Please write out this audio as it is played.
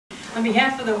On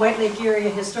behalf of the White Lake Area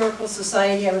Historical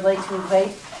Society, I would like to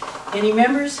invite any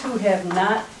members who have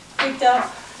not picked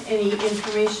up any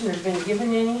information or been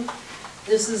given any.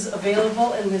 This is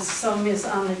available, and this sum is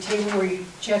on the table where you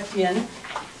checked in.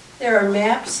 There are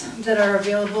maps that are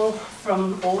available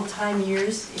from old-time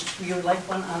years, if you would like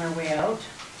one on our way out.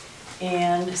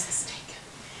 And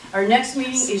our next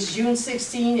meeting is June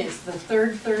 16. It's the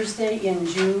third Thursday in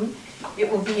June.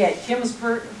 It will be at Kim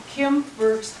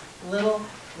Burke's Little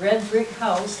Red Brick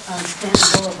House on Stanton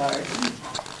Boulevard.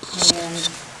 And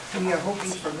we are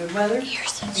hoping for good weather. Be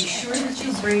sure that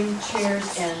you bring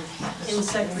chairs and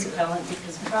insect repellent,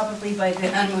 because probably by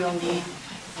then we'll need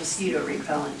mosquito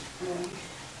repellent.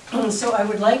 So I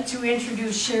would like to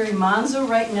introduce Sherry Monzo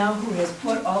right now, who has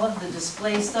put all of the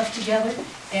display stuff together,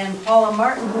 and Paula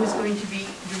Martin, who is going to be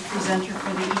the presenter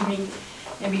for the evening.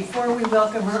 And before we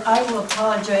welcome her, I will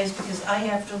apologize because I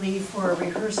have to leave for a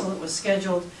rehearsal that was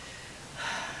scheduled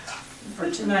for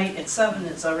tonight at 7.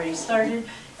 It's already started,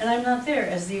 and I'm not there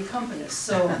as the accompanist.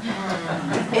 So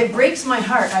it breaks my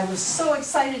heart. I was so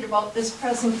excited about this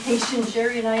presentation.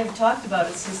 Sherry and I have talked about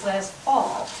it since last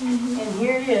fall. And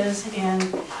here it is. And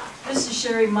this is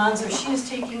Sherry Monzo. She is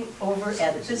taking over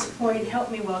at this point.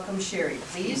 Help me welcome Sherry,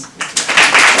 please.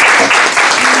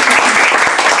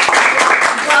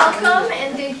 Welcome,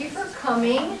 and thank you for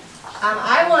coming.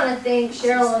 I want to thank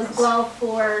Cheryl as well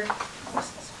for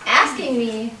asking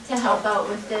me to help out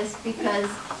with this, because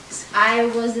I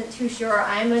wasn't too sure.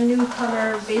 I'm a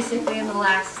newcomer basically in the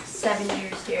last 7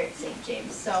 years here at St.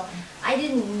 James, so I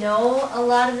didn't know a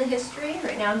lot of the history.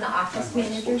 Right now I'm the office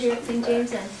manager here at St.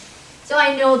 James, and so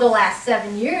I know the last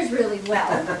 7 years really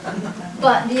well,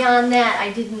 but beyond that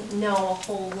I didn't know a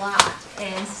whole lot.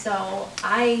 And so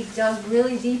I dug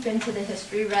really deep into the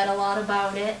history, read a lot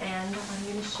about it, and I'm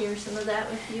going to share some of that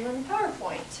with you in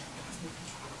PowerPoint.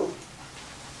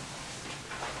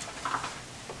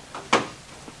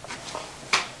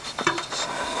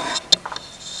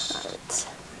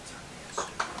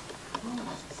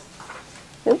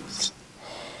 Oops.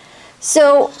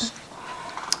 So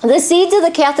the seeds of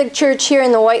the Catholic Church here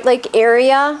in the White Lake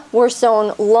area were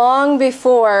sown long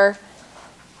before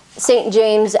St.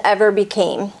 James ever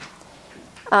became.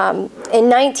 In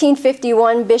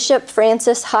 1951, Bishop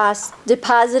Francis Haas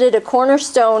deposited a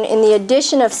cornerstone in the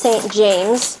addition of St.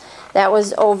 James that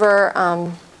was over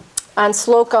on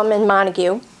Slocum and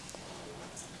Montague,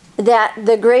 that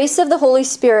the grace of the Holy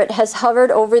Spirit has hovered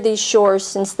over these shores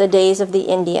since the days of the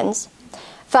Indians.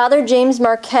 Father James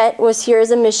Marquette was here as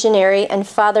a missionary, and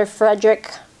Father Frederick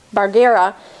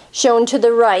Bargera, shown to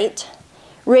the right,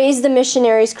 raised the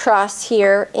missionaries' cross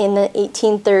here in the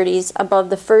 1830s above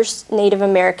the first Native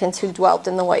Americans who dwelt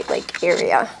in the White Lake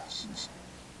area.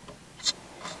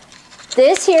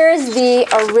 This here is the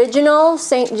original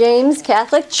St. James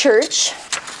Catholic Church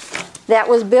that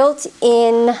was built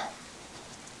in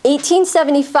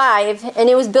 1875, and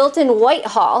it was built in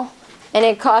Whitehall, and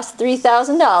it cost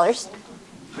 $3,000.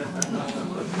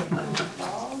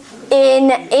 In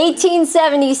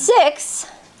 1876,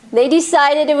 they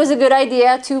decided it was a good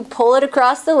idea to pull it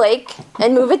across the lake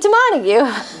and move it to Montague.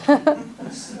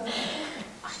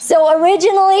 So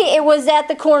originally it was at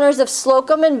the corners of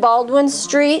Slocum and Baldwin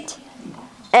Street,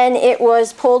 and it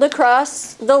was pulled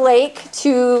across the lake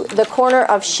to the corner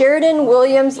of Sheridan,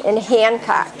 Williams, and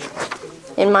Hancock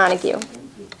in Montague.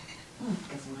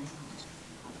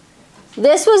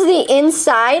 This was the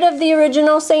inside of the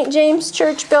original St. James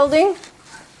Church building.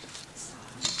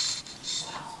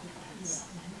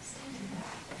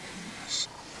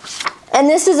 And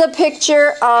this is a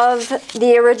picture of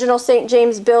the original St.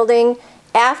 James building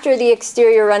after the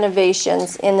exterior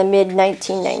renovations in the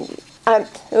mid-1990s. Not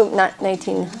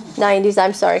 1990s,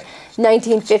 I'm sorry,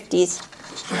 1950s.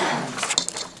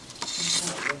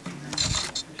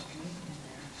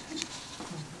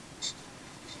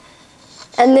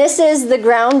 And this is the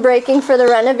groundbreaking for the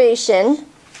renovation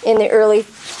in the early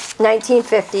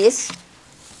 1950s.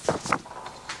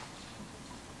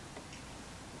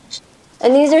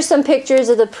 And these are some pictures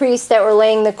of the priests that were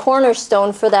laying the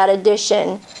cornerstone for that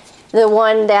addition, the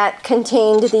one that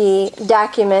contained the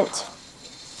document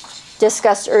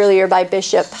discussed earlier by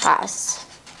Bishop Haas.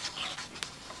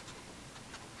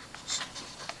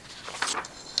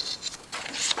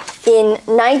 In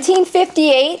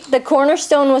 1958, the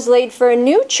cornerstone was laid for a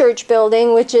new church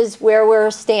building, which is where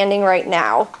we're standing right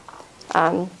now.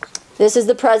 This is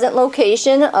the present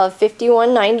location of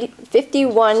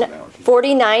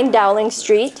 5149 Dowling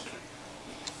Street.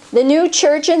 The new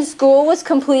church and school was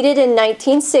completed in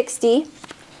 1960,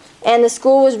 and the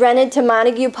school was rented to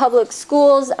Montague Public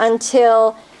Schools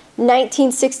until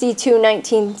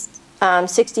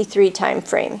 1962-1963 time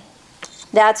frame.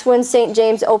 That's when St.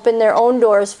 James opened their own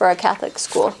doors for a Catholic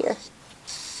school here.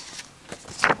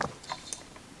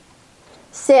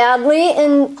 Sadly,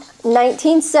 in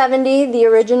 1970, the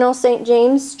original St.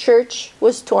 James Church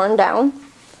was torn down,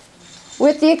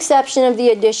 with the exception of the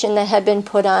addition that had been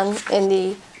put on in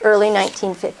the early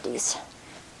 1950s.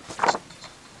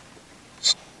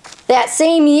 That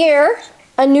same year,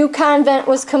 a new convent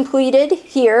was completed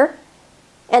here,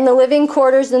 and the living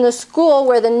quarters in the school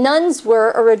where the nuns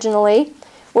were originally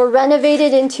were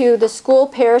renovated into the school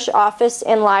parish office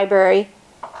and library,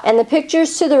 and the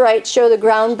pictures to the right show the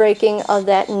groundbreaking of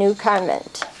that new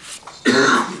convent.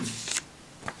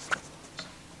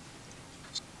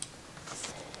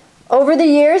 Over the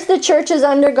years, the church has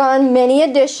undergone many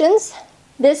additions.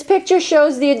 This picture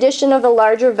shows the addition of a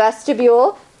larger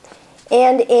vestibule,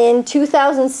 and in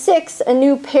 2006, a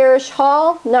new parish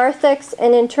hall, narthex,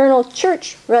 and internal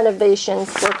church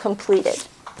renovations were completed.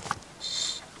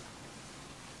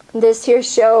 This here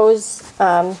shows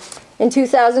in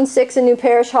 2006, a new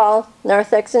parish hall,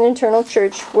 narthex, and internal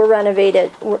church were renovated.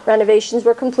 Renovations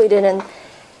were completed, and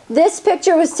this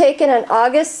picture was taken on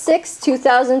August 6,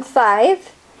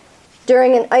 2005,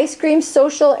 during an ice cream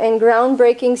social and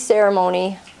groundbreaking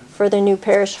ceremony for the new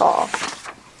parish hall.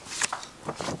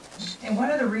 And one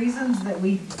of the reasons that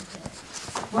we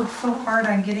worked so hard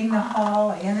on getting the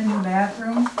hall and a new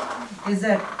bathroom is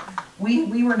that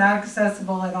we were not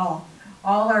accessible at all.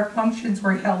 All our functions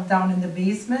were held down in the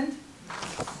basement,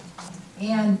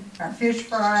 and our fish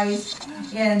fries,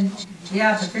 and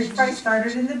yeah, the fish fries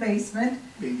started in the basement,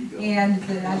 and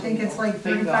I think it's like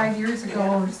 35 years ago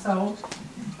or so,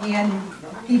 and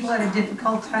people had a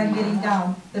difficult time getting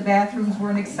down. The bathrooms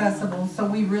weren't accessible, so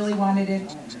we really wanted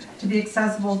it to be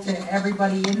accessible to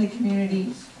everybody in the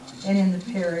community and in the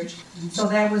parish. So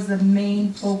that was the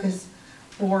main focus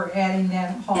for adding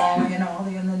that hall and all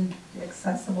the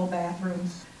accessible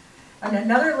bathrooms. And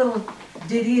another little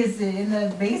ditty is in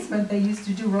the basement, they used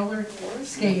to do roller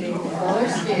skating. Roller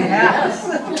skating, Yeah.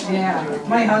 yes. Yeah,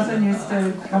 my husband used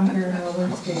to come here and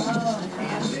roller skate.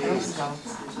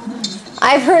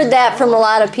 I've heard that from a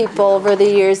lot of people over the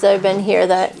years that I've been here,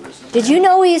 that, did you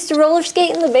know we used to roller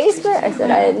skate in the basement? I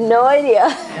said, I had no idea.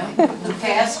 The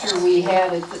pastor we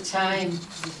had at the time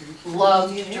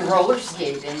loved to roller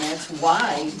skate, and that's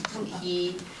why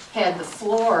he had the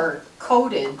floor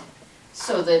coated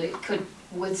so that it could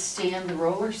withstand the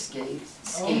roller skating,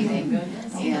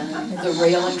 and the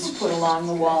railings put along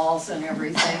the walls and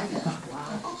everything.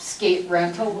 Skate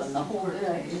rental and the whole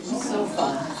day. It was so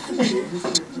fun.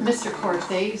 Mr.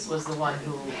 Cortez was the one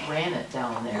who ran it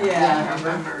down there. Yeah, I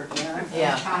remember.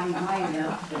 Yeah. Toddy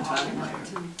Meyer.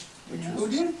 Who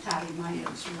did? Toddy Meyer.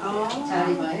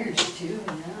 Toddy Myers too,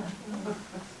 yeah.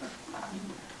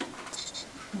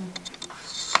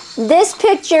 This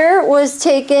picture was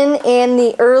taken in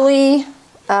the early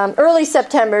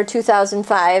September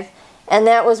 2005, and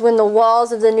that was when the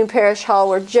walls of the new parish hall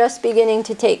were just beginning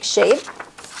to take shape.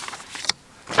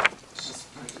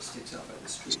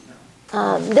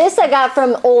 This I got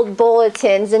from old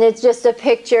bulletins, and it's just a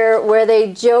picture where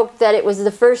they joked that it was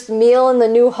the first meal in the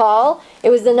new hall. It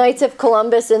was the Knights of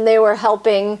Columbus, and they were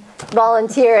helping,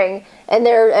 volunteering. And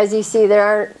there, as you see, there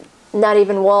are not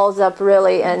even walls up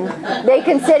really, and they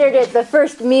considered it the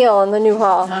first meal in the new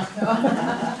hall.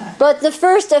 But the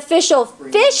first official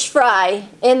fish fry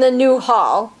in the new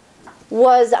hall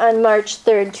was on March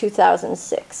 3rd,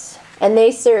 2006. And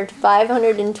they served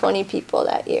 520 people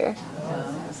that year.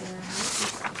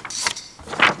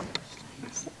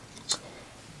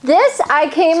 This I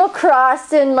came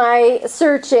across in my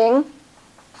searching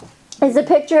is a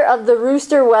picture of the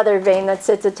rooster weather vane that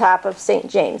sits atop of St.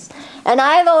 James. And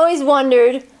I've always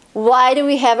wondered, why do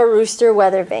we have a rooster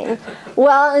weather vane?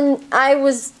 Well, and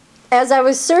as I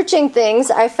was searching things,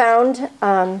 I found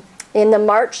in the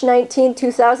March 19,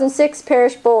 2006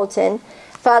 Parish Bulletin,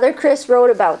 Father Chris wrote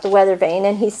about the weather vane,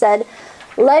 and he said,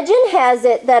 legend has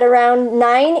it that around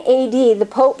 9 AD, the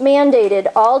Pope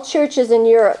mandated all churches in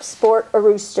Europe sport a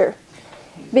rooster.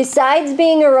 Besides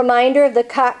being a reminder of the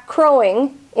cock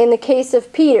crowing in the case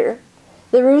of Peter,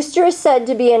 the rooster is said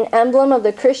to be an emblem of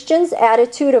the Christian's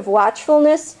attitude of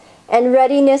watchfulness and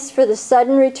readiness for the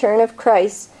sudden return of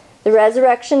Christ, the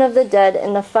resurrection of the dead,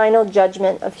 and the final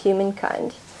judgment of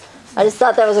humankind. I just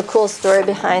thought that was a cool story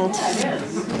behind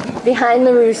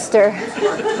the rooster.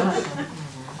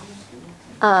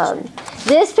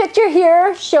 This picture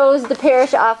here shows the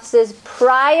parish offices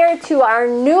prior to our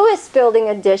newest building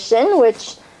addition,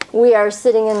 which we are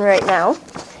sitting in right now.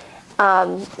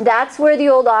 That's where the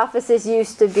old offices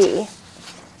used to be.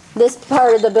 This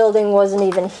part of the building wasn't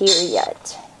even here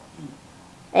yet.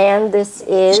 And this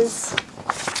is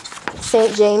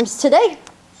St. James today.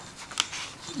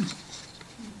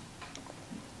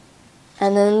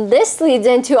 And then this leads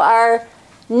into our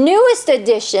newest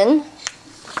addition,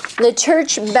 the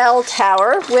church bell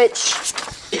tower, which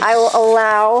I will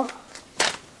allow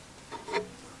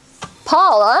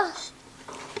Paula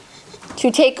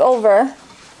to take over,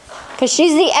 because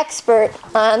she's the expert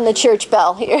on the church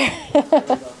bell here.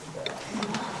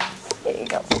 There you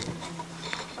go.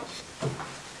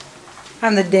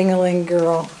 I'm the ding-a-ling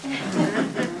girl.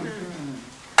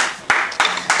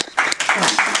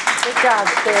 Good job,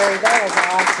 Sherry. That was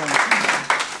awesome.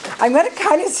 I'm going to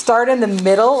kind of start in the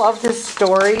middle of this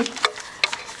story.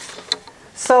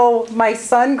 So my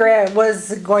son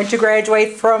was going to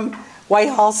graduate from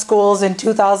Whitehall schools in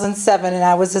 2007, and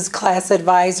I was his class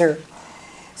advisor.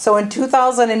 So in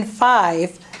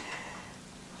 2005,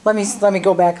 let me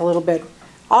go back a little bit.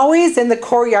 Always in the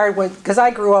courtyard, because I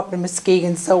grew up in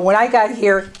Muskegon, so when I got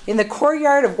here, in the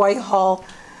courtyard of Whitehall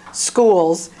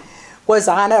schools was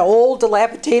on an old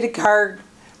dilapidated car,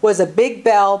 was a big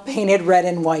bell painted red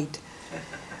and white.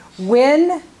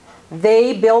 When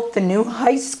they built the new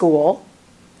high school,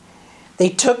 they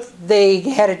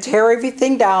had to tear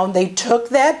everything down. They took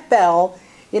that bell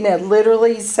and it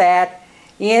literally sat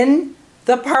in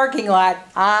the parking lot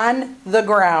on the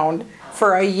ground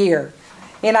for a year.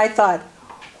 And I thought,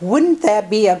 wouldn't that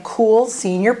be a cool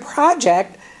senior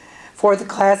project for the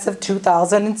class of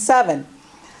 2007?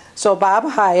 So Bob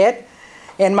Hyatt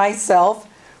and myself,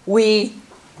 we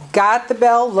got the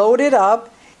bell loaded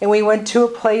up and we went to a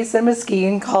place in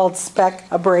Muskegon called Spec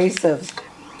Abrasives.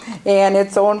 And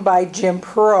it's owned by Jim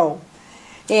Perot.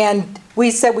 And we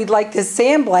said we'd like this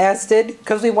sandblasted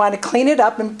because we want to clean it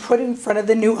up and put it in front of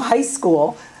the new high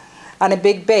school on a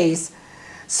big base.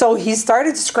 So he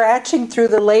started scratching through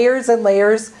the layers and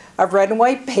layers of red and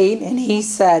white paint, and he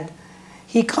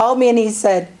called me and he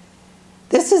said,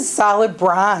 this is solid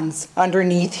bronze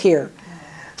underneath here.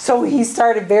 So he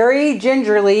started very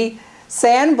gingerly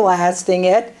sandblasting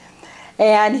it,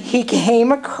 and he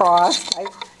came across,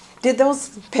 did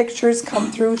those pictures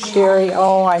come through, Sherry?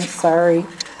 Oh, I'm sorry.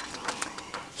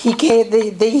 He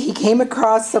came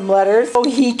across some letters. So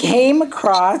he came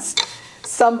across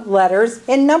some letters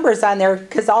and numbers on there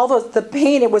because the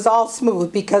paint, it was all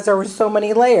smooth because there were so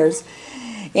many layers.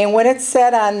 And when it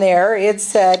said on there, it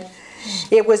said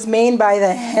it was made by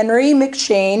the Henry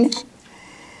McShane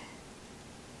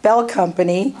Bell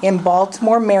Company in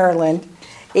Baltimore, Maryland,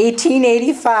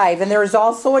 1885. And there was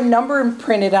also a number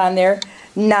imprinted on there,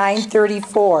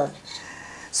 934.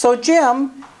 So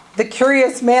Jim, the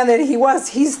curious man that he was,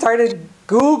 he started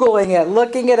Googling it,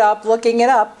 looking it up,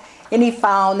 and he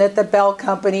found that the Bell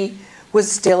Company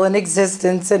was still in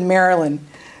existence in Maryland.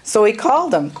 So he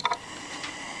called them.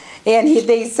 And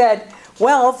they said,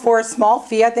 well, for a small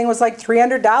fee, I think it was like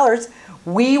 $300,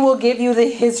 we will give you the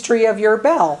history of your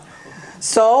bell.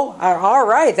 So, all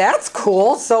right, that's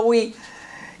cool. So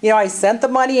I sent the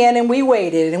money in and we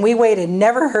waited,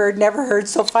 never heard.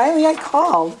 So finally I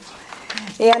called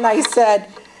and I said,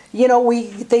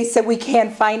 they said we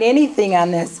can't find anything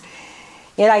on this.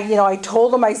 And I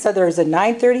told him, I said, there's a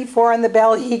 934 on the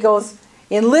bell. He goes,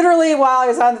 and literally while I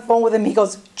was on the phone with him, he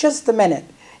goes, just a minute.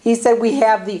 He said, we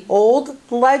have the old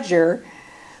ledger,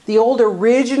 the old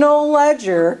original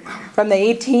ledger from the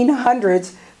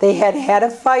 1800s. They had a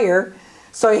fire,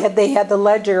 so they had the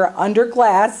ledger under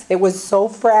glass. It was so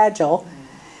fragile.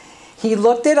 He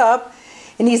looked it up,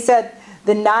 and he said,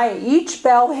 each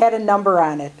bell had a number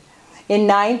on it. And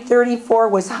 934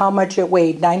 was how much it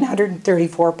weighed,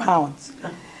 934 pounds.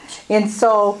 And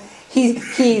so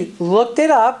he looked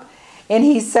it up and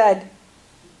he said,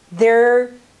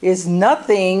 there is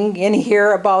nothing in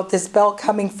here about this bell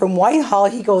coming from Whitehall.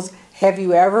 He goes, have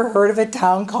you ever heard of a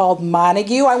town called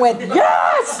Montague? I went,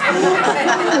 yes!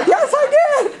 Yes, I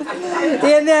did!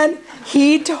 And then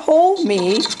he told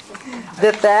me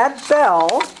that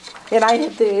bell,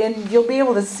 and you'll be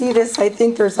able to see this, I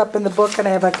think there's up in the book and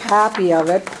I have a copy of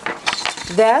it.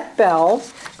 That bell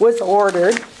was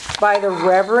ordered by the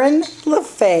Reverend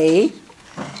LaFay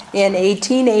in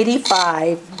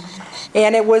 1885,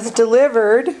 and it was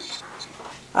delivered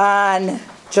on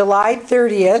July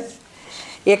 30th.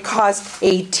 It cost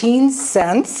 18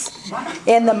 cents,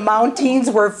 and the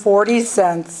mountings were 40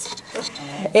 cents.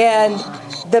 And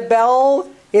the bell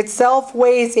itself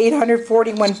weighs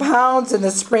 841 pounds, and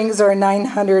the springs are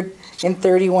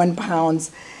 931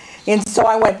 pounds. And so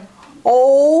I went,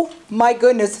 oh my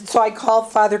goodness. So I called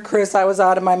Father Chris. I was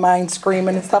out of my mind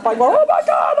screaming and stuff. I go, oh my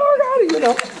God,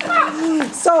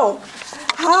 So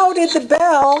how did the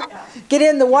bell get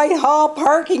in the Whitehall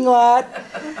parking lot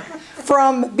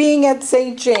from being at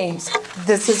St. James?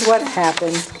 This is what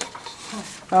happened.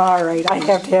 All right, I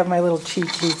have to have my little cheat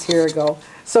sheets. Here we go.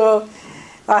 So,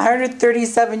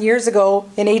 137 years ago,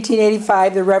 in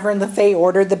 1885, the Reverend LaFay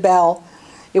ordered the bell.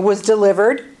 It was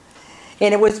delivered,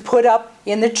 and it was put up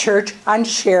in the church on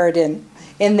Sheridan.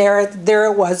 And there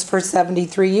it was for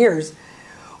 73 years.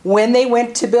 When they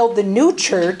went to build the new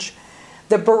church,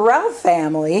 the Burrell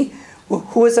family,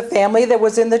 who was a family that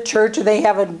was in the church, and they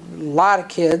have a lot of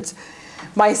kids.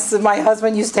 My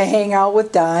husband used to hang out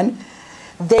with Don.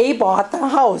 They bought the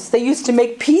house. They used to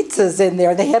make pizzas in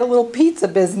there. They had a little pizza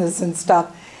business and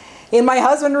stuff. And my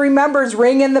husband remembers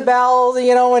ringing the bell,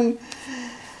 you know, and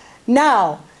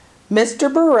now,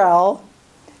 Mr. Burrell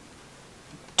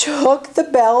took the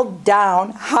bell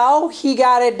down. How he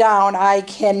got it down, I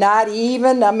cannot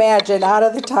even imagine, out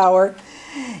of the tower.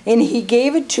 And he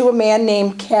gave it to a man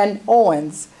named Ken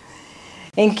Owens.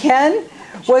 And Ken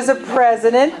was a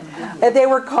president, and they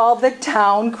were called the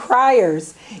Town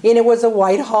Criers. And it was a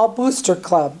Whitehall booster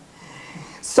club.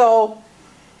 So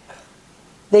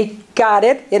they got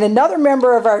it. And another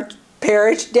member of our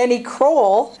parish, Denny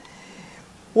Kroll,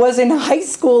 was in high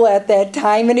school at that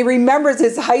time, and he remembers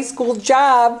his high school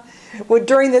job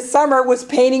during the summer was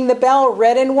painting the bell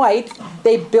red and white.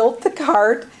 They built the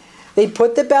cart. They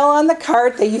put the bell on the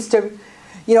cart. They used to,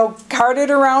 you know, cart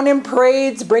it around in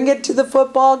parades, bring it to the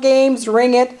football games,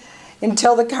 ring it,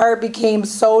 until the cart became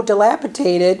so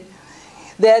dilapidated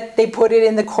that they put it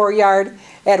in the courtyard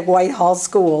at Whitehall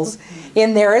schools.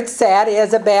 In there it sat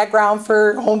as a background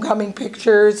for homecoming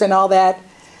pictures and all that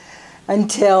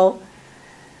until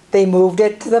they moved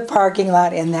it to the parking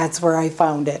lot, and that's where I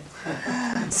found it.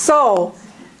 So,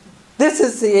 this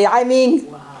is the, I mean,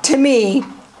 to me,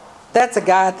 that's a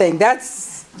God thing.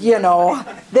 That's, you know,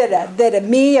 that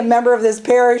me, a member of this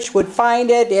parish, would find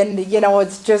it, and, you know,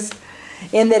 it's just,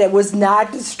 and that it was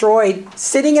not destroyed.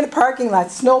 Sitting in a parking lot,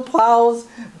 snow plows,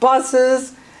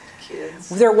 buses. Kids.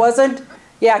 There wasn't,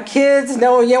 yeah, kids,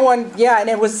 no, you know, yeah, and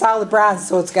it was solid bronze,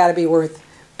 so it's got to be worth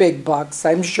big bucks,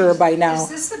 I'm sure by now. Is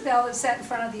this the bell that sat in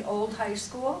front of the old high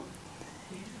school?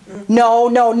 No,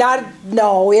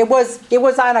 it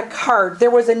was on a cart.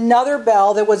 There was another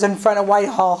bell that was in front of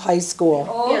Whitehall High School.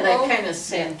 Oh, Yeah, that oh, kind of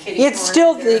sand kitty It's corner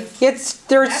still, there.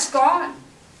 there's, that's gone.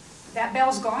 That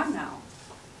bell's gone now.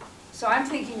 So I'm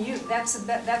thinking that's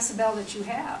the bell that you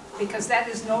have, because that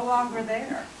is no longer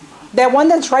there. that one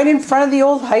that's right in front of the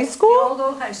old high The school?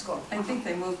 old high school. I think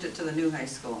they moved it to the new high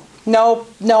school. No,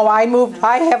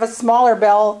 I have a smaller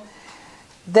bell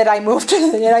that I moved to,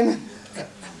 and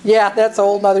yeah, that's a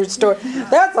whole nother story.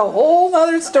 That's a whole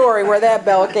nother story where that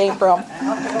bell came from.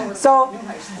 So,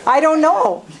 I don't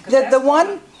know. The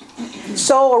one,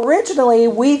 so originally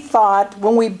we thought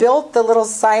when we built the little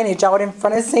signage out in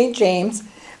front of St. James,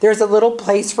 there's a little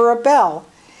place for a bell.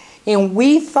 And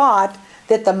we thought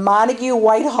that the Montague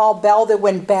Whitehall bell that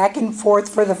went back and forth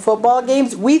for the football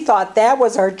games, we thought that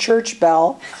was our church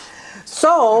bell.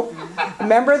 So, a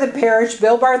member of the parish,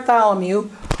 Bill Bartholomew,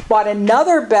 bought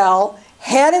another bell,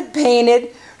 had it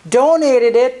painted,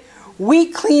 donated it.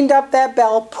 We cleaned up that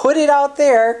bell, put it out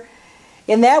there,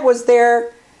 and that was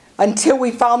there until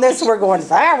we found this. We're going,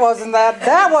 that wasn't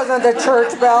the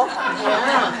church bell.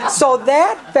 So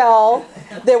that bell,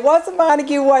 there was a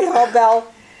Montague Whitehall bell.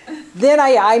 Then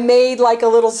I made like a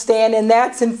little stand, and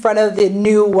that's in front of the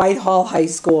new Whitehall High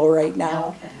School right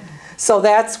now. So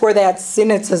that's where that's,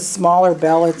 and it's a smaller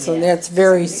bell. It's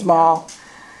very small.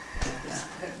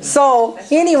 So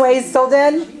anyways, so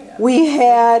then we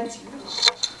had,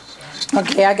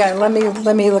 okay, let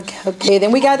me look, okay,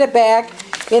 then we got it back.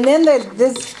 And then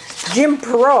this Jim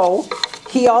Perot,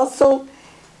 he also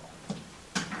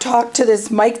talked to this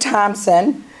Mike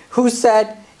Thompson, who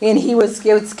said, and it was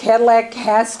Cadillac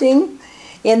Casting,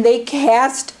 and they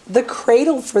cast the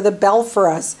cradle for the bell for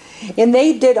us. And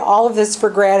they did all of this for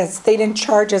gratis. They didn't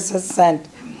charge us a cent.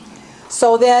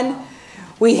 So then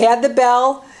we had the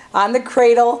bell on the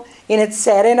cradle, and it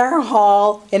sat in our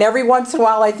hall. And every once in a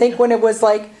while, I think when it was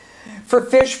like for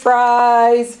fish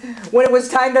fries, when it was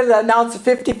time to announce a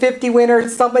 50-50 winner,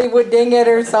 somebody would ding it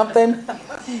or something.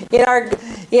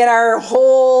 In our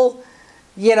whole,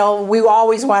 you know, we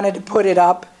always wanted to put it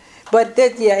up. But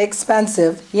yeah,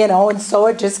 expensive, you know, and so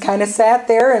it just kind of sat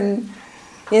there, and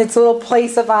it's a little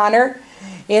place of honor.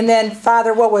 And then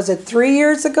Father, what was it, 3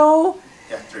 years ago?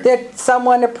 Yeah, 3. That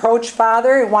someone approached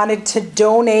Father and wanted to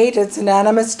donate, it's an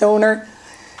anonymous donor,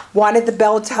 wanted the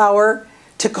bell tower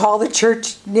to call the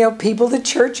church, you know, people to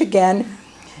church again.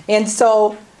 And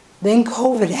so then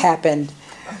COVID happened.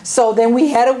 So then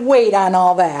we had to wait on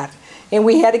all that. And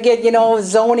we had to get, you know,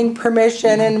 zoning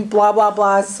permission and blah, blah,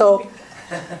 blah. So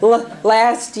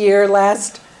last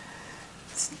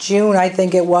June, I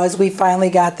think it was, we finally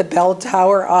got the bell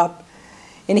tower up.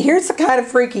 And here's the kind of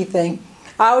freaky thing.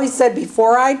 I always said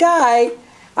before I die,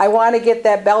 I want to get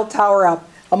that bell tower up.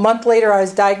 A month later, I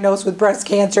was diagnosed with breast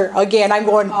cancer. Again, I'm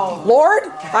going, Lord,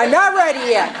 I'm not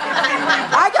ready yet.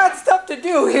 I got stuff to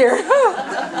do here.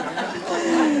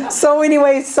 So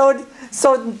anyway, so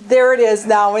there it is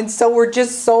now. And so we're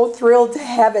just so thrilled to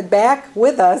have it back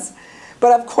with us.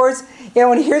 But of course, you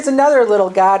know, and here's another little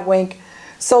God wink.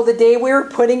 So the day we were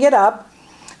putting it up,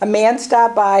 a man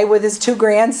stopped by with his 2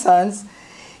 grandsons,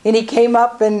 and he came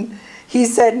up and he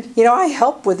said, you know, I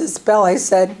helped with this bell. I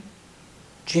said,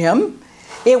 Jim?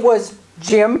 It was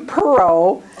Jim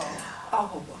Perot.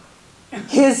 Oh.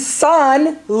 His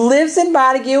son lives in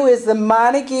Montague, is the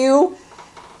Montague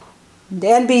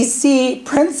NBC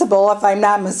principal, if I'm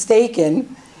not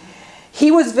mistaken.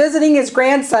 He was visiting his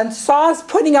grandson, saw us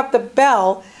putting up the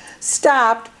bell,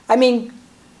 stopped,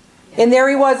 and there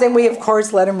he was, and we, of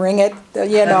course, let him ring it,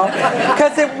 you know,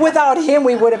 because without him,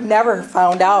 we would have never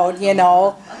found out, you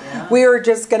know. We were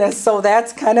just going to, so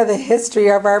that's kind of the history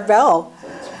of our bell.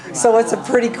 So it's a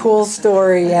pretty cool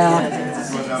story, yeah.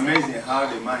 It was amazing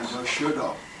how the man just showed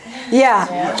up.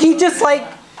 Yeah, he just like,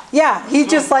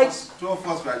 Two of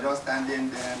us were just standing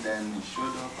there, and then he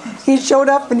showed up. And he showed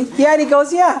up, and he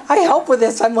goes, yeah, I help with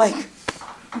this. I'm like,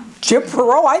 Jim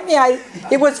Perot?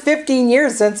 It was 15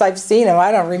 years since I've seen him.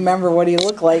 I don't remember what he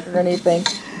looked like or anything.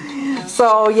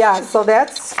 So, yeah, so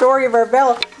that's the story of our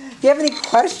bell. Do you have any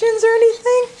questions or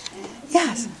anything?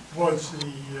 Yes.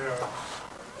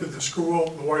 Did the school,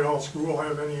 the Whitehall school,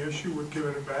 have any issue with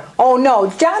giving it back? Oh, no.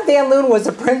 John Van Loon was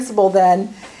a principal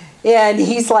then, and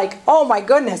he's like, oh, my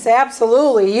goodness,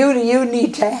 absolutely. You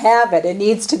need to have it. It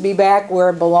needs to be back where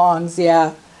it belongs,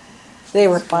 yeah. They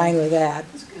were fine with that.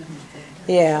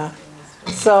 Yeah.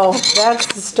 So that's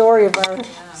the story of our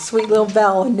sweet little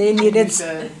bell. And then you did.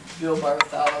 Said Bill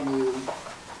Bartholomew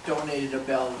donated a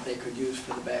bell that they could use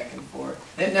for the back and forth.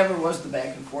 It never was the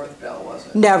back and forth bell, was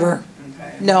it? Never.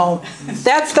 Okay. No.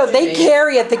 They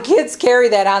carry it. The kids carry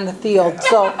that on the field.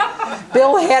 So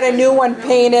Bill had a new one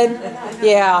painted.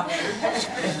 Yeah.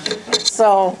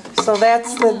 So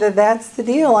that's the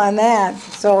deal on that.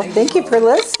 So thank you for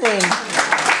listening.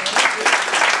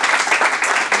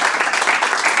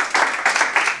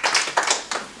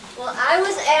 I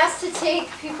was asked to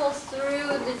take people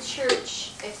through the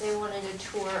church if they wanted a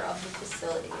tour of the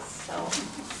facilities. So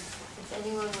if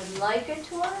anyone would like a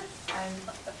tour, I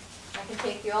can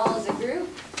take you all as a group.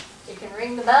 You can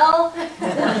ring the bell.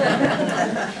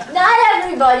 Not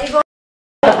everybody, but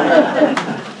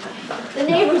the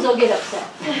neighbors will get upset.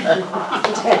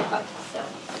 So.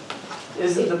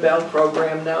 Isn't the bell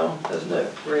programmed now? Doesn't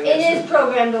it ring? It is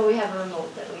programmed, but we have a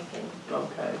remote that we can.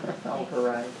 Okay.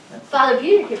 Override. Father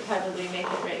Peter could probably make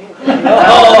it ring.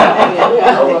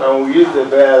 and we use the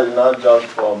bell not just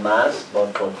for mass,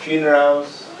 but for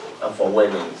funerals and for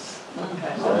weddings.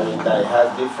 Okay. So it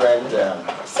has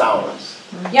different sounds.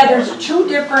 Yeah, there's 2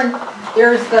 different.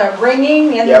 There's the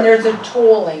ringing and then there's a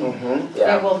tolling.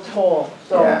 Yeah. It will toll.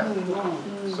 So. Yeah.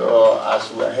 So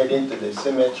as we're heading to the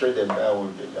cemetery, the bell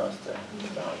will be just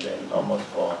down there, almost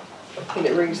for. And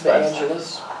it rings the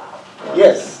Angelus.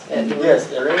 Yes,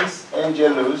 yes, it rings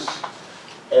Angelus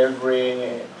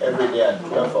every day at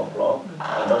 12 o'clock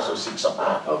and also 6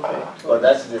 o'clock. Okay. But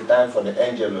that's the time for the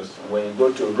Angelus. When you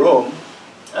go to Rome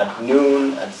at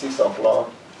noon, at 6 o'clock,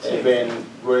 even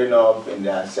growing up in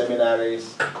the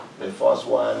seminaries, the first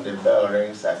one, the bell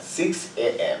rings at 6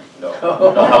 a.m. No,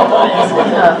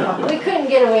 We couldn't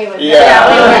get away with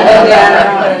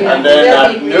that. And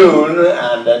then at noon,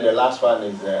 and then the last one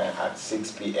is at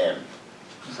 6 p.m.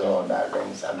 So that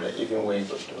rings, and even when you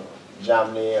go to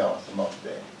Germany or some of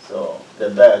them. So the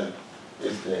bell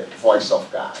is the voice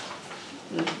of God.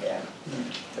 Yeah,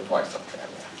 the voice of God.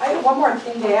 Yeah. I have one more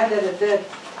thing to add that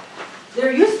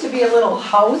there used to be a little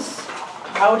house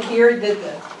out here,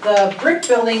 the brick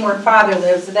building where Father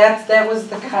lives. That was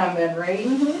the convent, right?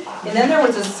 And then there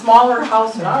was a smaller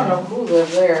house, and I don't know who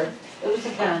lived there.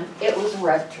 It was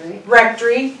rectory.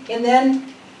 Rectory, and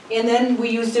then we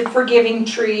used it for Giving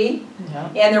Tree,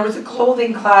 and there was a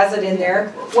clothing closet in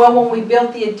there. Well, when we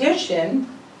built the addition,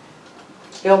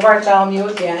 Bill Bartholomew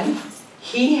again,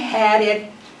 he had it,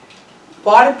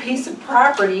 bought a piece of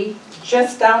property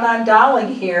just down on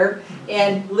Dowling here,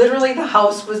 and literally the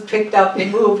house was picked up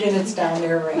and moved, and it's down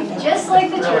there right now. Just like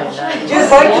the church.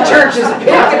 Just like the church is picked,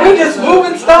 and we just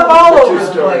moving stuff all over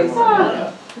the place.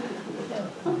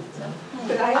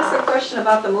 Could I ask a question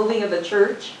about the moving of the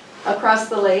church across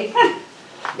the lake?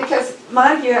 Because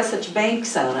Montague has such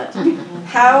banks on it.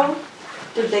 How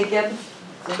did they get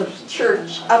the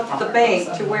church up the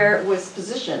bank to where it was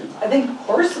positioned? I think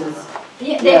horses.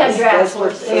 Yeah, they had Yes, draft that's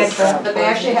what horses. they had. But they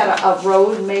actually had a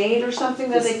road made or something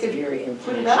that they could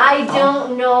put it up? I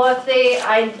don't know if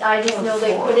I just know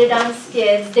they put it on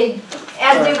skids.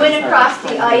 As they went across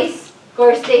the ice, of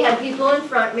course, they had people in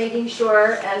front making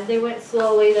sure as they went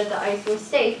slowly that the ice was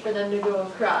safe for them to go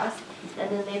across. And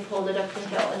then they pulled it up the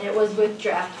hill, and it was with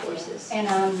draft horses. And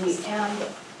on the end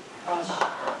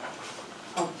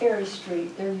of Ferry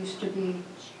Street, there used to be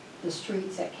the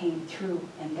streets that came through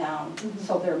and down.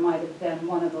 So there might have been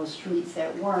one of those streets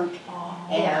that weren't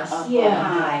as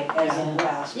high as the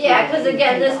west. Yeah, because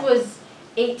again, this was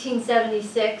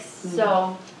 1876,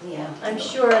 so I'm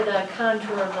sure the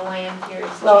contour of the land here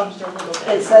has changed a little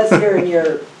bit. It says here in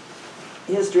your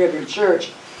history of your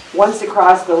church, once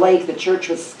across the lake, the church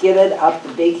was skidded up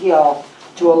the big hill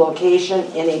to a location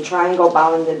in a triangle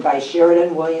bounded by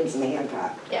Sheridan, Williams, and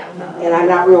Hancock. Yeah. And I'm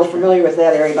not real familiar with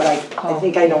that area, but I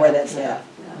think I know where that's at.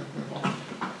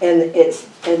 And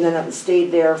then it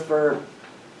stayed there for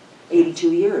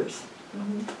 82 years.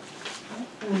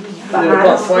 But it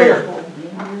caught fire.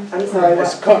 I'm sorry,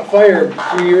 It's caught fire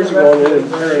 3 years ago and then it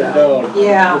turned it down.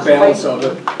 Yeah. The balance of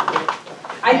it.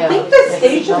 I think the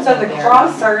stations on the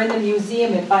cross are in the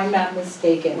museum, if I'm not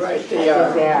mistaken. Right, they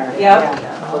are,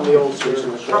 Yep, From the old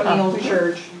church. from the old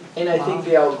church, and I think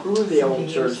they outgrew the old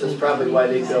church, that's probably why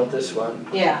they built this one.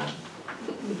 yeah.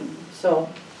 So,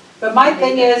 but my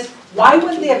thing is, why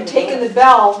wouldn't they have taken the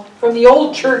bell from the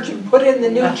old church and put it in the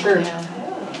new church?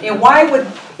 And why would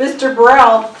Mr.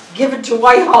 Burrell give it to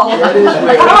Whitehall? That is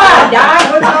right. Come on,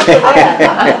 Don, what's up with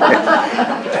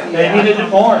that? They needed it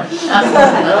more.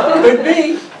 Could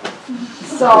be.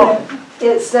 So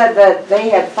it said that they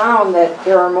had found that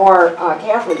there are more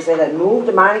Catholics that had moved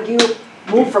to Montague,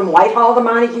 moved from Whitehall to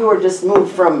Montague, or just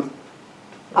moved from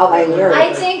outlying I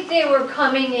areas. think they were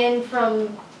coming in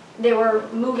from, they were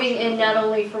moving in not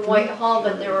only from Whitehall,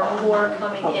 but there were more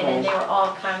coming in, and they were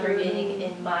all congregating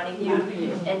in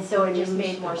Montague. And so it just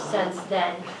made more sense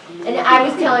then. And I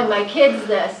was telling my kids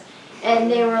this,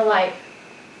 and they were like,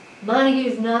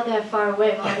 Montague's not that far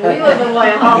away, Mom. We live in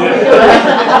Whitehall.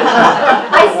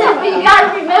 I said, but you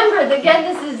gotta remember, again,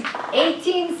 this is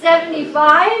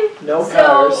 1875. No so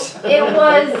cars. it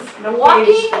was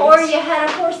walking or you had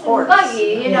a horse and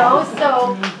buggy, you know,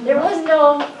 so there was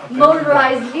no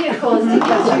motorized vehicles to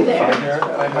get you there.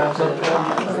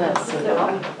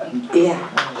 Yeah.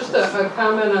 Just a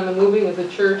comment on the moving of the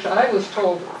church. I was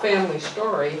told a family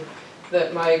story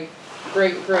that my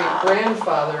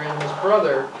great-great-grandfather and his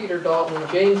brother, Peter Dalton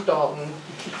and James Dalton,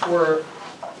 were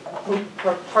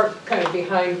part kind of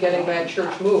behind getting that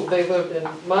church moved. They lived in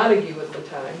Montague at the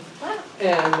time.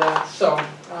 And so...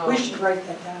 We should write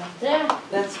that down. Yeah.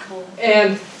 That's cool.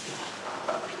 And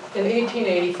in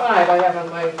 1885, I have on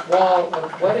my wall a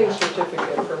wedding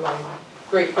certificate for my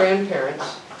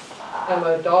great-grandparents,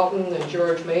 Emma Dalton and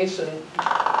George Mason,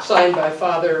 signed by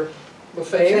Father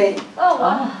Buffet. Oh,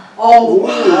 wow. Oh,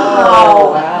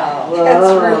 wow.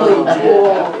 That's really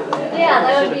cool. Yeah,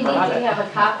 that would be neat to have a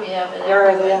copy of it.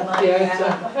 Yeah,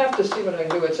 I have to see what I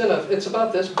can do. It's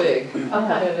about this big. Okay.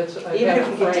 And it's, I Even have if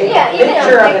it we could framed. take Yeah, even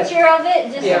a picture of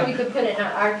it, just Yeah. so we could put it in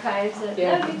our archives. That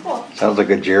would be cool. Sounds like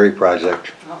a Jerry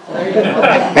project. There you go.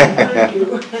 Thank you.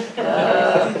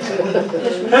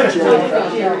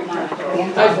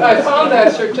 I found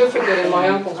that certificate in my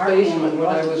uncle's basement when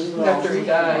I was, after he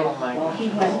died. Well, he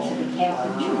went to the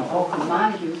Catholic Church of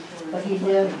Montague, but he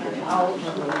lived out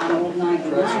on Old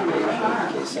 99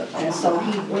 and so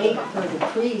he'd wait for the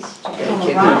priest to come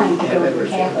around to go to the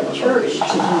Catholic Church to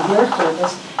do their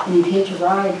service, and he'd hitch a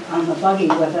ride on the buggy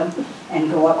with him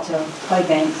and go up to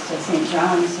Claybanks to St.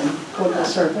 John's and go to the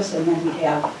service, and then he'd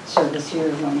have service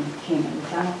here when he came into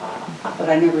town. But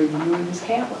I never even knew he was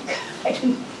Catholic. I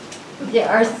didn't.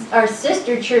 Yeah, our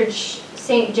sister church,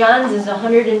 St. John's, is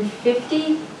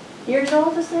 150 years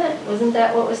old, isn't it? Wasn't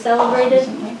that what was celebrated?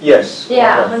 Yes.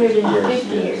 Yeah,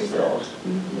 150 years old.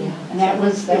 And that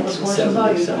was horse and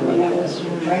buggy. I mean, that was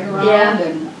right around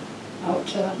and out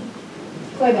to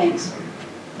Claybanks.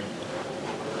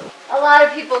 A lot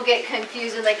of people get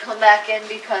confused when they come back in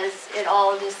because it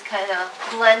all just kind of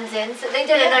blends in. So they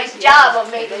did a nice job of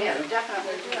making it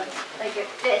Definitely did. like it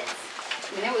fits.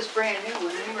 I mean, it was brand new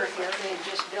when we were here. They had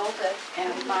just built it,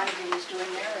 and Montague was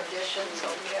doing their addition, so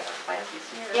we had our classes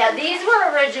here. Yeah, these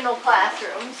were original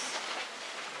classrooms.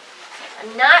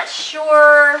 I'm not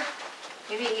sure,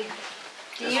 maybe,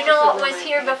 do you know what was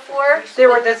here before? There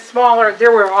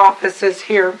were offices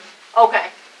here. Okay,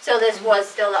 so this was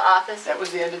still the office? That was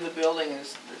the end of the building,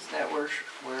 is that where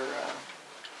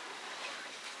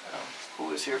who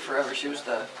was here forever? She was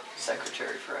the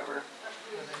secretary forever.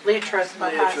 Leatrice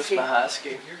Mahosky.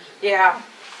 Mahosky. Yeah,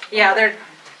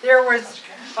 There was,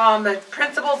 the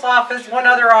principal's office, one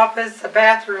other office, a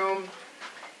bathroom,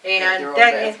 and their own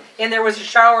that, bathroom. and there was a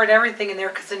shower and everything in there,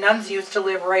 because the nuns used to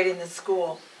live right in the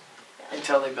school.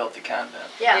 Until they built the convent.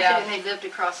 Yeah. And they lived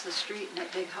across the street in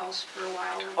that big house for a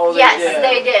while. Oh, they Yes, did.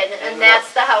 they did, and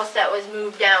that's the house that was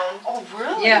moved down. Oh,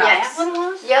 really? Yeah. Yes. That one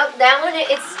was? Yep, that one,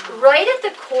 it's right at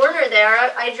the corner there.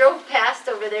 I drove past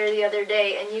over there the other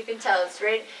day, and you can tell it's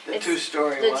right. The it's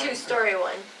two-story The one. two-story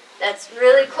one. That's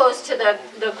really close to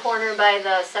the corner by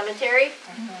the cemetery.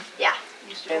 Yeah.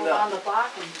 Used to And go the- on the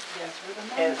block and that's where the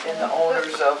And, nuns and the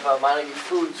owners of Montague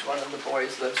Foods, one of the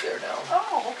boys lives there now.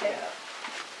 Oh, okay. Yeah.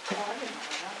 Oh, I didn't know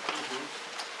that.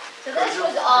 So this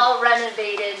was all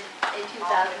renovated in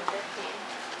 2015.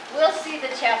 We'll see the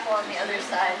chapel on the other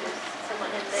side. There's someone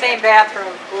in there. Same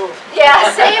bathroom. Ooh. Yeah,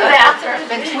 same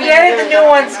bathroom. We added the new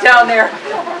ones down there.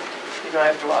 You don't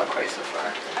have to walk quite so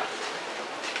far.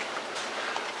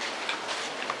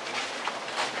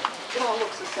 It all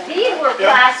looks the same. These were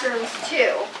classrooms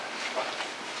too.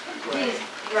 These,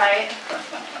 right?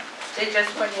 They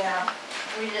just went, yeah.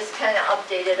 We just kind of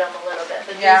updated them a little bit,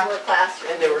 but Yeah. these were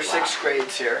classrooms. And there were as well. 6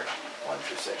 grades here, 1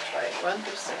 through 6, right? 1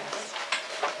 through 6.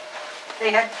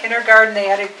 They had kindergarten, they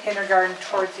added kindergarten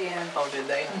towards the end. Oh, did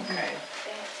they? Okay.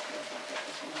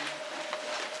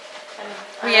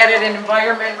 We added an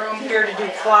environment room here to do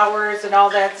flowers and all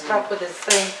that stuff with a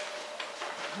sink.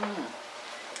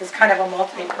 It's kind of a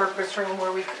multi-purpose room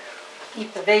where we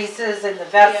keep the vases and the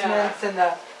vestments and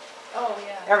the Oh,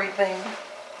 yeah. everything.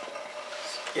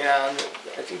 Yeah, and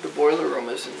I think the boiler room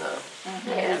is in the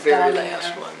It's very down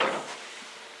last there. one. Yeah.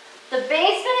 The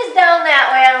basement is down that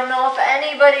way. I don't know if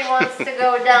anybody wants to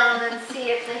go down and see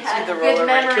if they have the good roller rink.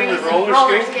 memories Can we of roller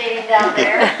roller skate? skating down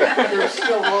there. There's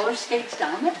still roller skates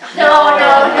down there? No.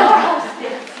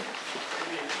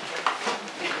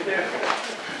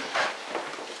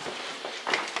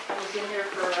 I was in there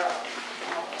for a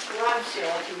garage sale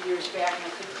a few years back and I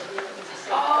couldn't believe it was the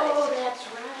same Oh, place. that's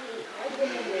right. I've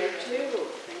been in there too.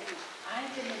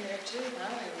 I've been in there too, now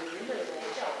I remember that.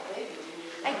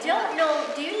 I don't know.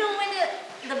 Do you know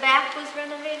when the back was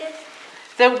renovated?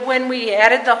 When we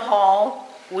added the hall,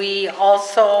 we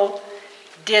also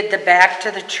did the back to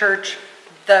the church,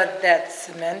 that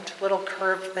cement little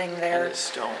curved thing And there. it's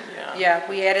stone, yeah. Yeah,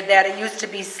 we added that. It used to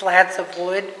be slats of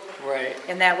wood, Right.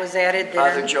 and that was added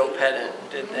Father then. Joe Pettit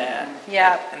did that.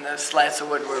 Yeah. And the slats of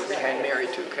wood were behind Mary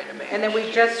too, kind of made. And then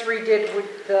we just redid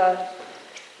with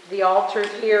the altar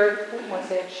here, when was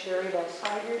that, Sherry, about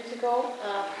 5 years ago?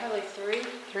 Probably 3.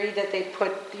 3 that they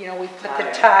put, we put the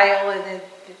Tile. tile and then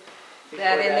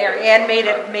that Before in that, there, it was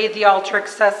and all made the altar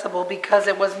accessible because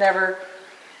it was never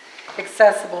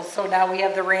accessible. So now we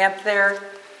have the ramp there,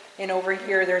 and over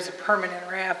here, there's a permanent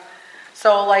ramp.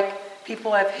 So like,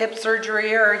 people have hip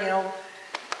surgery or,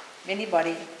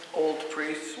 anybody. Old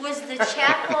priests. Was the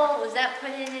chapel, was that put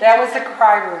in? That was the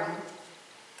cry room.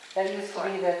 That used to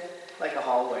be Like a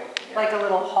hallway. Yeah. like a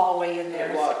little hallway in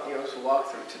there. You also walk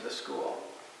through to the school.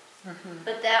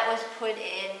 But that was put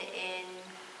in.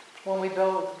 When we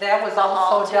built, that was The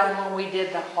hall also too? done when we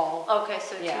did the hall. Okay,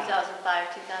 so Yeah.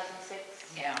 2005,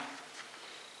 2006. Yeah.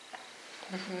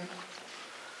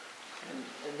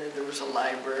 And then there was a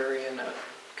library and a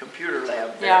computer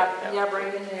lab there. Yeah,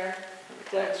 right in there.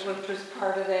 That's which was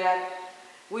part of that.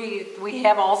 We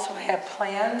also have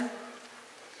plans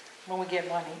when we get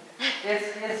money.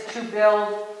 Is to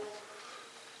build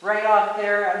right off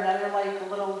there another like a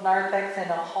little narthex and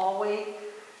a hallway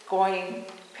going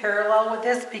parallel with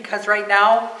this, because right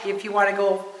now, if you want to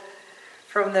go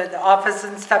from the office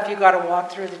and stuff, you got to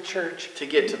walk through the church To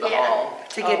get to the Yeah. hall.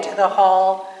 to get to the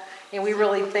hall. And we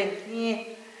really think,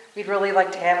 we'd really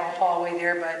like to have a hallway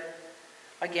there, but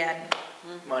again,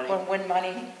 Money. when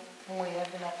we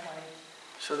have enough money.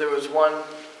 So there was one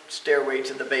stairway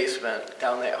to the basement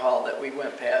down that hall that we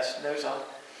went past. And there's a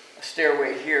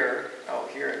stairway here, out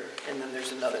here, and then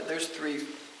there's another. There's 3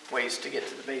 ways to get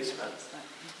to the basement.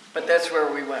 But that's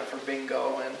where we went for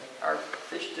bingo and our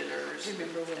fish dinners and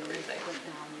everything.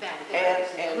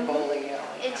 And bowling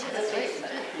alley. Into the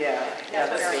basement. Yeah,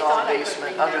 this is all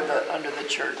basement under the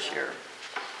church here.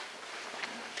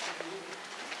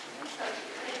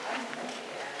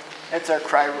 That's our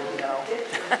cry room now.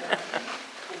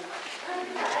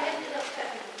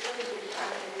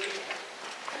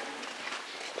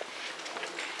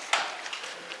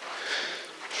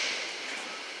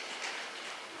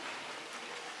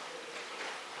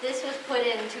 This was put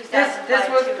in 2005 This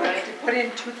was too, right? put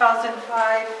in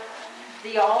 2005.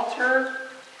 The altar,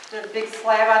 the big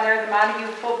slab on there, the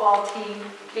Montague football team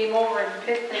came over and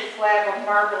picked this slab of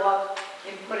marble up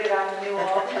and put it on the new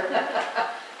altar.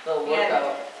 Little And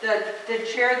workout. The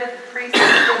chair that the priest was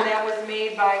in, that was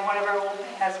made by one of our old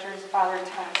pastors, Father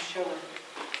Tom Sugar.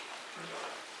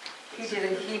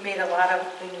 He made a lot of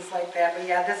things like that, but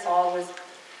yeah, this all was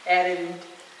added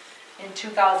in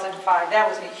 2005. That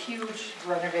was a huge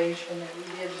renovation that we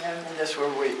did then. And this is where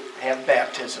we have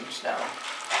baptisms now.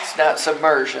 It's not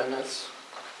submersion, it's.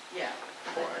 Yeah.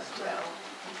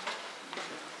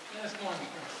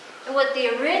 And what the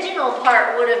original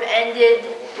part would have ended.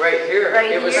 Right here,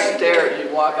 Right it was here? stairs.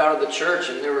 You'd walk out of the church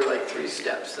and there were like 3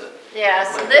 steps that. Yeah,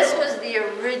 so this was the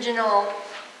original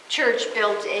church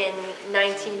built in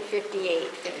 1958,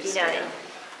 59.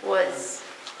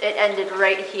 It ended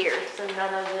right here, so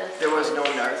none of this. There was no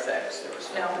narthex. There was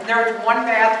No, and there was one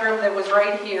bathroom that was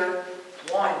right here,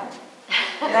 one.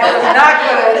 And that was not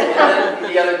good.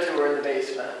 The other 2 were in the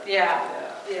basement. Yeah,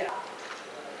 yeah.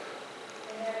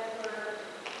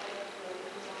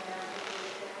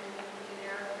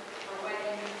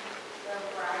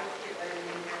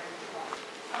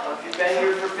 Well, if you've been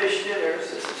here for fish dinners,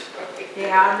 this is.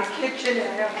 Yeah, and the kitchen.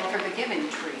 And for the giving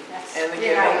tree, that's. And the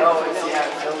giving, it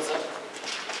fills up.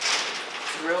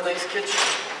 It's a real nice kitchen.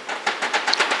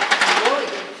 Really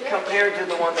good fit. Compared to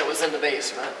the one that was in the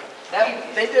basement.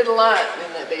 They did a lot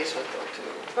in that basement though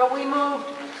too. But we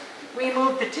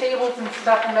moved the tables and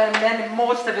stuff, and then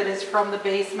most of it is from the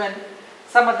basement.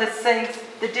 Some of the sinks,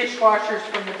 the dishwashers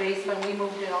from the basement, we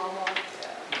moved it all out.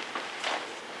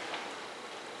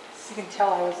 So you can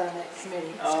tell I was on that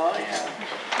committee. Oh, yeah.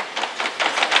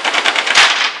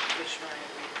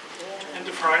 And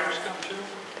the fryers come too?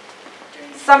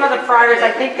 Some of the fryers,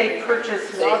 I think they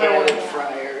purchased They other added ones.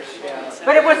 fryers, yeah.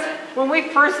 But it was, when we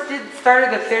first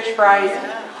started the fish fries,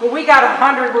 when we got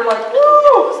 100, we're like,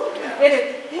 woo!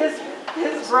 And his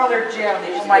brother Jim,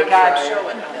 oh my God,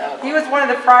 he was one of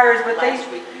the fryers, but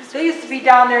they used to be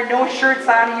down there, no shirts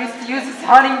on. He used to use his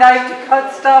hunting knife to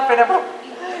cut stuff, and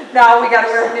now we got to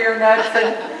wear hairnets,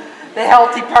 and the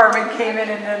health department came in,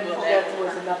 and then that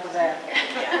was enough of that.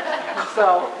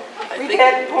 So we've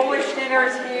had Polish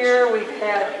dinners here. We've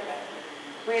had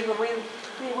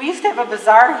we used to have a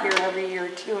bazaar here every year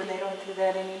too, and they don't do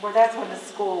that anymore. That's when the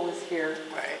school was here.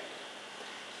 Right.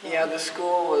 Yeah, the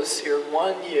school was here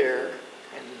 1 year,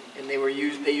 and they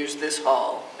used this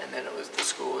hall, and then the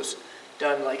school was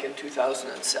done like in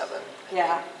 2007.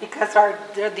 Yeah, because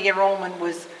the enrollment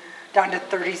was down to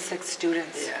 36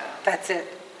 students. Yeah. That's it.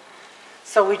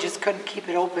 So we just couldn't keep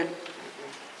it open.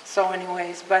 So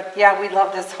anyways, but yeah, we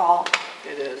love this hall.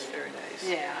 It is very nice.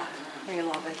 Yeah, we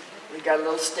love it. We got a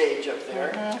little stage up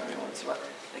there. Every once in a while,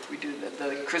 like we do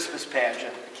the Christmas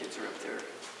pageant. The kids are up there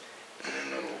in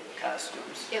their little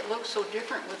costumes. It looks so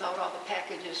different without all the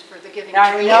packages for the giving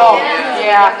I tree. know,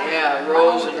 Yeah. yeah.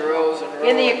 Rows and rows and rows.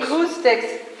 In the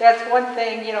acoustics, that's one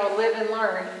thing, live and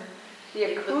learn.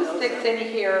 The acoustics in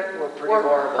here were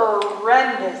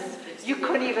horrendous. You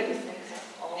couldn't even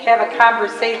have a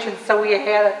conversation, so we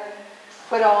had to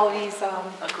put all these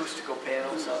acoustical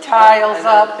panels up. Tiles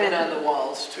up and on the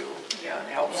walls too. Yeah, it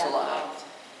helps a lot.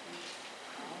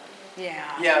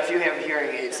 Yeah. Yeah, if you have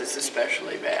hearing aids, it's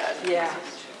especially bad. Yeah.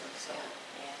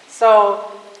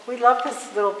 So we love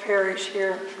this little parish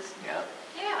here. Yeah.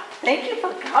 Yeah. Thank you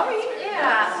for coming.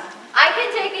 Yeah. I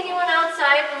can take anyone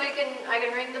outside and I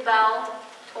can ring the bell,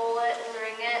 toll it and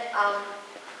ring it.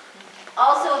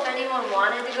 Also, if anyone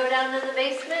wanted to go down to the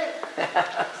basement, I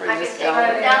could take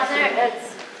them down there.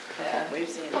 It's we've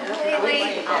seen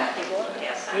completely.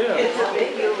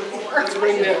 Let's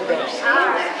ring that bell.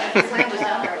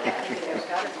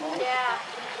 Yeah.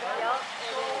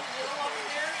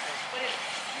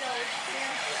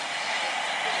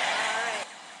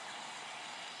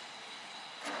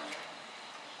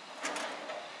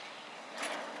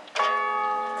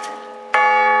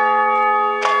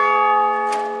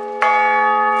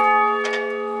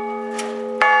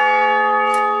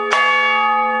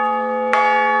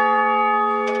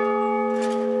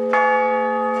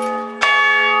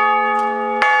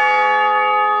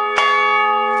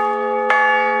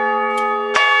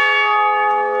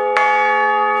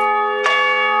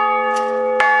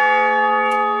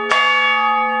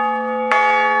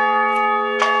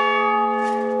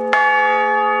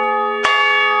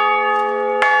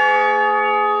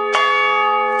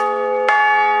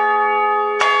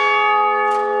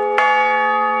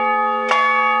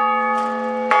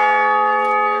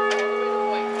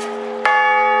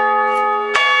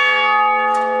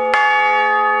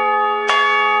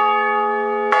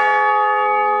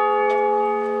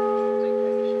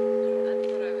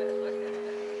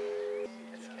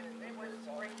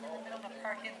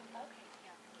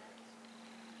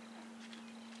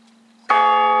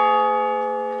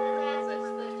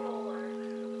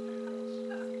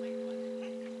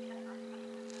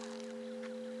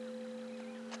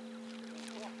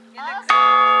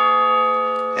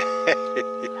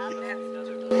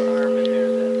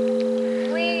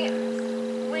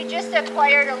 just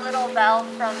acquired a little bell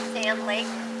from Sand Lake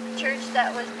Church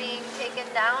that was being taken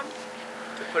down.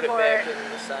 To put it for- back in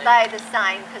the sign. By the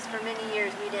sign, because for many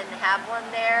years we didn't have one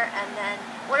there. And then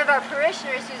one of our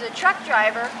parishioners, who's a truck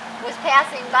driver, was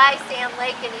passing by Sand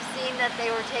Lake and he seen that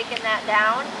they were taking that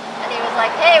down. And he was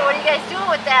like, hey, what are you guys doing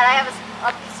with that? I have a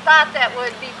spot that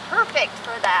would be perfect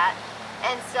for that.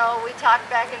 And so we talked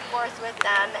back and forth with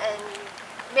them and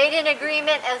made an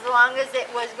agreement as long as it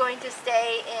was going to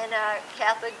stay in a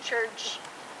Catholic church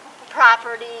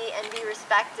property and be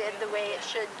respected the way it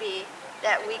should be,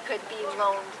 that we could be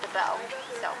loaned the bell.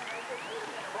 So.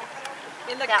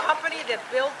 In the company that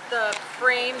built the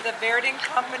frame, the Verdun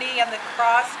company and the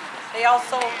cross, they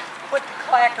also put the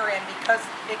clacker in because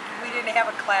we didn't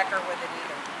have a clacker with it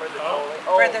either. For the tolling.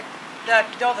 For the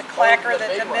clacker,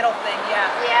 the middle thing, yeah.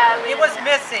 Yeah. It was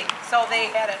missing, so they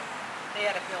had to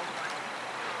build one.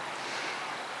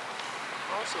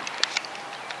 Awesome.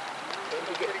 Putting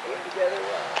together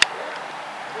well.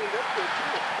 Cleaned up there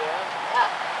too. Yeah.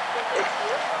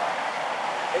 Yeah.